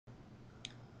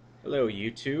Hello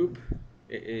YouTube,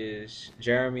 it is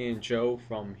Jeremy and Joe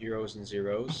from Heroes and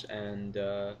Zeros and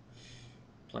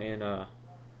playing a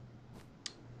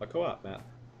co-op map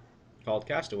called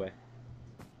Castaway.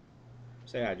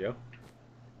 Say hi, Joe.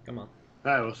 Come on.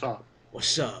 Hey, what's up?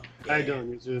 What's up? How you Yeah.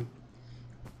 doing, YouTube?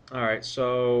 Alright,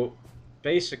 so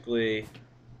basically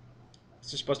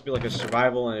this is supposed to be like a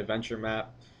survival and adventure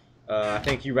map. I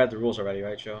think you read the rules already,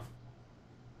 right, Joe?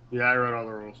 Yeah, I read all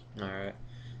the rules. Alright.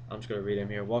 I'm just going to read them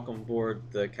here. Welcome aboard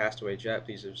the Castaway jet.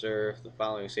 Please observe the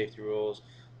following safety rules.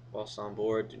 Whilst on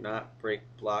board, do not break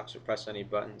blocks or press any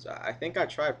buttons. I think I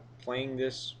tried playing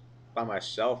this by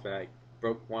myself and I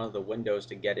broke one of the windows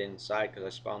to get inside because I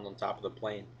spawned on top of the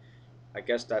plane. I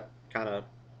guess that kind of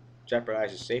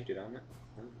jeopardizes safety, doesn't it?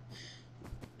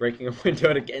 Breaking a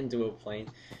window to get into a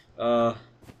plane. So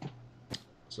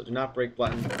do not break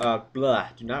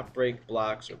do not break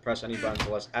blocks or press any buttons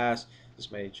unless asked. This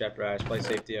may jeopardize flight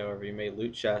safety. However, you may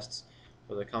loot chests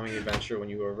for the coming adventure. When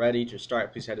you are ready to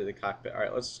start, please head to the cockpit. All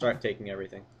right, let's start taking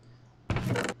everything.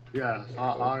 Yeah,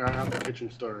 I have the kitchen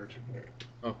storage.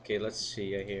 Okay, let's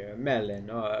see here. A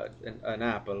melon, an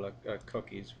apple,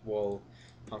 cookies, wool,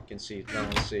 pumpkin seed,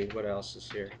 melon seed. What else is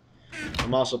here?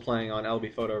 I'm also playing on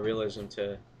LB photorealism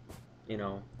to, you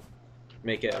know,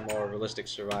 make it a more realistic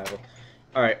survival.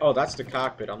 All right. Oh, that's the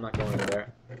cockpit. I'm not going in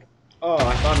there. Oh,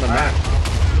 I found the map.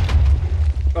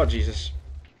 Oh, Jesus.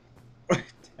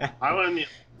 I went in the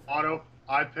auto.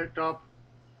 I picked up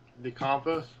the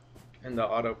compass. And the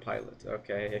autopilot.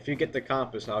 Okay. If you get the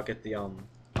compass, I'll get the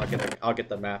I'll get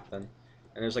the map then.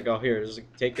 And there's like, oh here, there's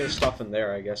like, take this stuff in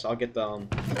there. I guess I'll get the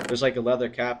there's like a leather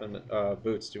cap and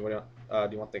boots. Do you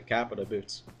want the cap or the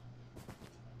boots?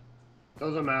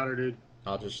 Doesn't matter, dude.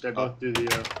 I'll just They both do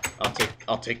the.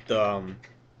 I'll take the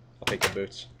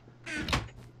boots.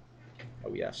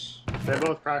 Oh yes. They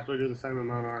both practically do the same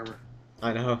amount of armor.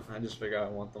 I know. I just figured I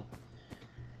want them.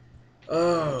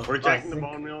 Oh. We're taking the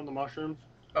bone meal and the mushrooms.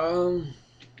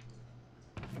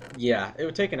 Yeah, it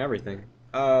would take in everything.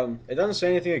 It doesn't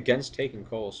say anything against taking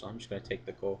coal, so I'm just gonna take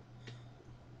the coal.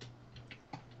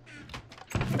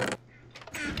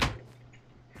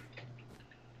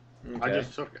 Okay. I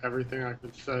just took everything I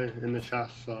could say in the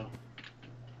chest, so.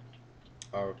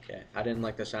 Okay. I didn't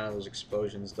like the sound of those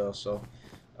explosions though, so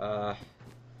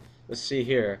let's see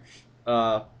here.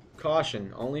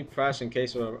 Caution, only press in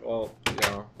case of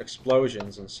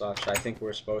explosions and such. I think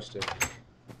we're supposed to.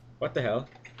 What the hell?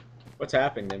 What's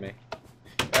happening to me?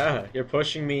 Ah, you're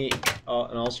pushing me in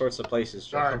all sorts of places.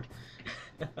 Sorry.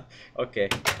 Okay.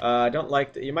 I don't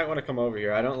like you might want to come over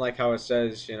here. I don't like how it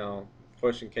says,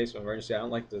 push in case of emergency. I don't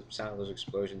like the sound of those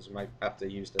explosions. You might have to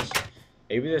use this.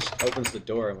 Maybe this opens the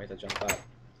door and we have to jump out.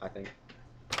 I think.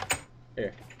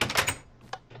 Here.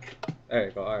 There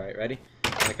you go. Alright, ready?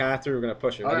 On the count of three, we're going to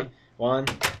push it. Ready? 1,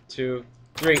 2,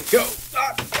 3, go!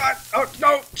 Oh,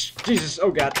 no! Jesus,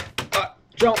 oh god.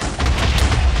 Jump!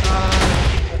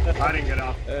 I didn't get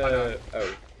off. Oh.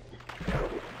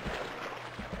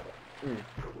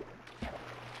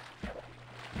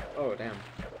 Oh, damn.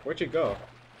 Where'd you go?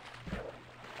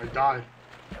 I died.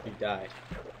 You died.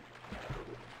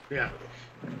 Yeah.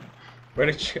 Where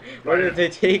did they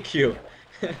take you?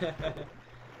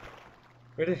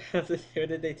 Where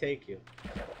did they take you?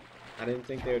 I didn't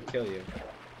think they would kill you.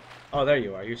 Oh, there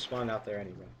you are. You spawned out there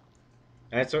anyway.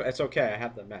 And it's okay. I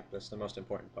have the map. That's the most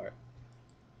important part.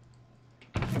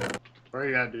 Where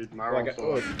you at, dude?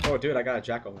 Oh, dude, I got a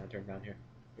jack-o'-lantern down here.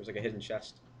 There's like a hidden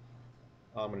chest.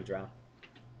 Oh, I'm gonna drown.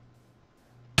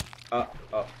 Oh.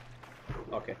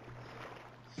 Okay.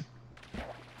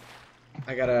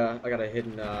 I got a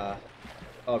hidden.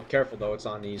 Oh, careful though. It's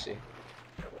on easy.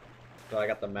 So I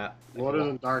got the map. Well, it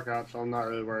isn't dark out, so I'm not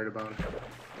really worried about it.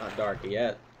 Not dark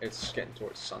yet. It's getting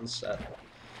towards sunset.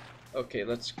 Okay,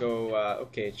 let's go.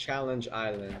 Okay, Challenge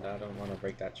Island. I don't want to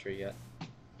break that tree yet.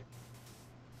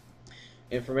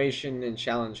 Information and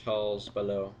challenge halls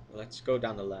below. Let's go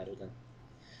down the ladder then.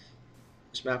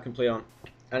 This map can play on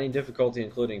any difficulty,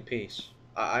 including peace.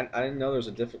 I didn't know there was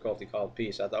a difficulty called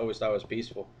peace. I always thought it was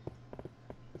peaceful.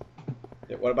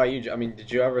 What about you? I mean, did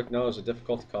you ever know there was a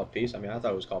difficulty called peace? I mean, I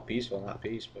thought it was called peaceful, not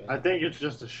peace. But I think it's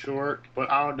just a short,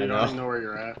 but I don't even know where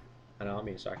you're at. I know, I'm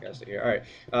being sarcastic here. Alright,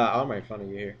 I'm right in front of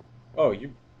you here. Oh,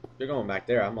 you're going back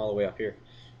there. I'm all the way up here.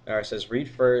 Alright, it says read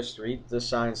first, read the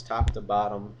signs top to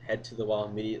bottom, head to the wall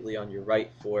immediately on your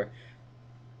right for...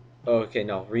 Okay,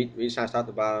 no, read signs top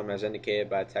to bottom as indicated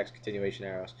by text continuation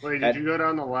arrows. Wait, did you go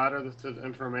down the ladder that says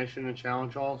information and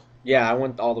challenge halls? Yeah, I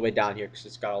went all the way down here because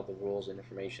it's got all the rules and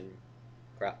information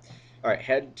crap. Alright,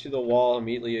 head to the wall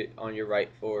immediately on your right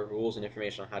for rules and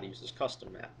information on how to use this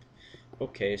custom map.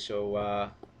 Okay, so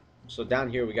down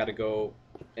here we got to go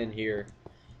in here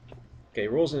Okay,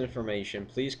 rules and information.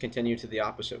 Please continue to the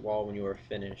opposite wall when you are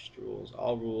finished. Rules.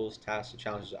 All rules, tasks, and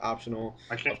challenges are optional.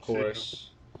 I can't Of see you.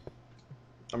 course.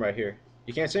 I'm right here.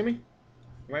 You can't see me?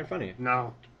 I'm right in front of you.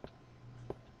 No.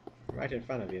 I'm right in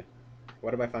front of you.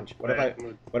 What if I punch? Wait,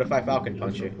 What if I falcon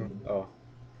punch you? Oh,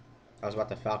 I was about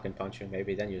to falcon punch you.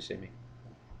 Maybe then you see me.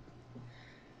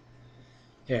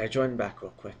 Yeah, join back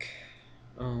real quick.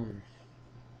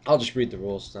 I'll just read the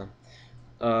rules then.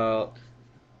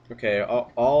 Okay.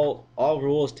 All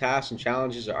rules, tasks, and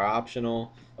challenges are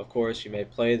optional. Of course, you may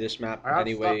play this map I got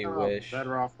any stuck way in you a wish.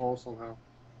 bedrock hole somehow.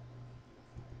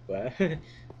 What?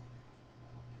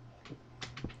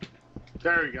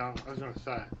 There we go. I was gonna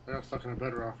say. I got stuck in a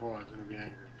bedrock hole. I was gonna be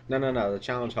angry. No. The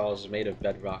challenge hall is made of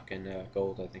bedrock and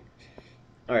gold, I think.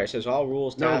 All right. It says all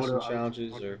rules, No, tasks, but and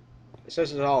challenges are. It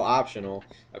says it's all optional,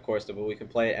 of course, but we can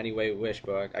play it any way we wish.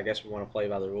 But I guess we want to play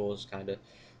by the rules, kind of.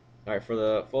 All right. For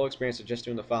the full experience of just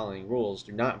doing the following rules: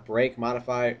 do not break,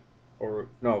 modify, or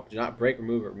no, do not break,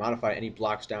 remove, or modify any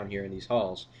blocks down here in these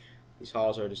halls. These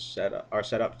halls are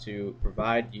set up to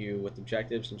provide you with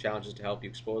objectives and challenges to help you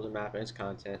explore the map and its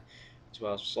content, as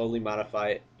well as slowly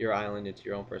modify your island into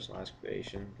your own personalized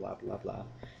creation. Blah blah blah. All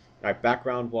right,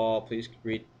 background wall. Please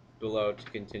read below to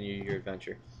continue your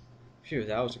adventure. Phew,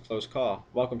 that was a close call.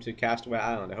 Welcome to Castaway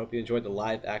Island. I hope you enjoyed the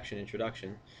live action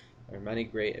introduction. There are many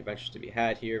great adventures to be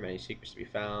had here, many secrets to be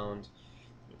found,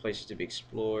 places to be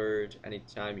explored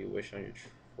anytime you wish on your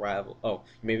travel. Oh,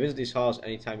 you may visit these halls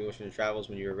anytime you wish on your travels.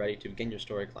 When you are ready to begin your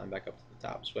story, climb back up to the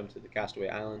top, swim to the Castaway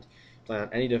Island, plan on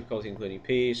any difficulty, including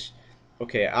peace.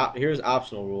 Okay, here's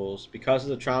optional rules. Because of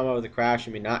the trauma of the crash,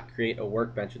 you may not create a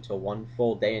workbench until one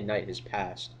full day and night has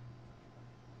passed.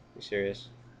 Are you serious?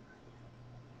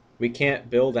 We can't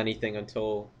build anything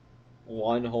until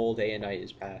one whole day and night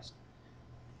has passed.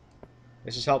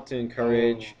 This has helped to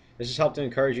encourage. This has helped to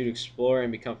encourage you to explore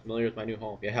and become familiar with my new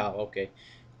home. Yeah, okay.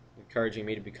 Encouraging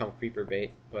me to become creeper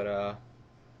bait, but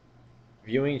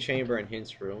viewing chamber and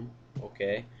hints room.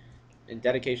 Okay. And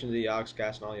dedication to the Yogs,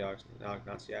 gas and all Yogs.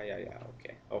 Yeah.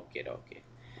 Okay.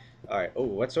 All right. Oh,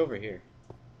 what's over here?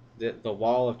 The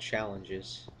wall of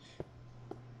challenges.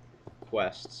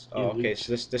 Quests. Oh, okay.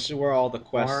 So this is where all the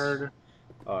quests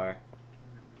are.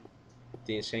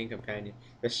 The insane companion.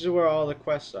 This is where all the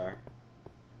quests are.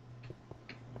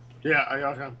 Yeah, I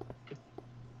got him.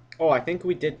 Oh, I think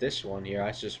we did this one here.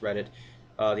 I just read it.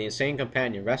 The insane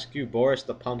companion. Rescue Boris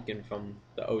the pumpkin from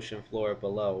the ocean floor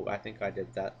below. I think I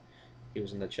did that. He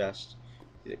was in the chest.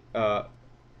 Floor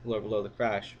below the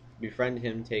crash. Befriend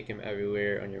him. Take him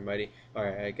everywhere on your mighty. All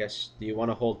right. I guess. Do you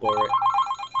want to hold Boris?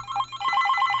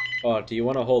 Oh, do you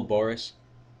want to hold Boris?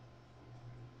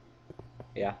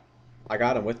 Yeah. I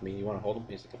got him with me. You want to hold him?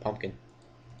 He's like a pumpkin.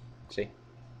 See?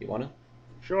 You want to?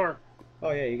 Sure. Oh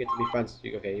yeah, you get to be friends.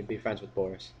 Okay, you be friends with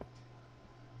Boris.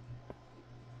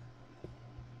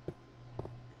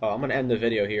 Oh, I'm gonna end the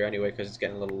video here anyway because it's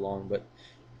getting a little long. But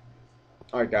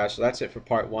all right, guys. So that's it for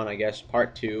part 1. I guess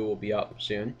part 2 will be up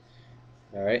soon.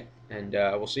 All right, and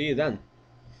we'll see you then.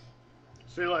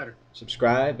 See you later.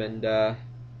 Subscribe and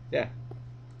yeah,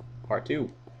 part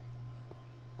 2.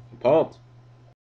 I'm pumped.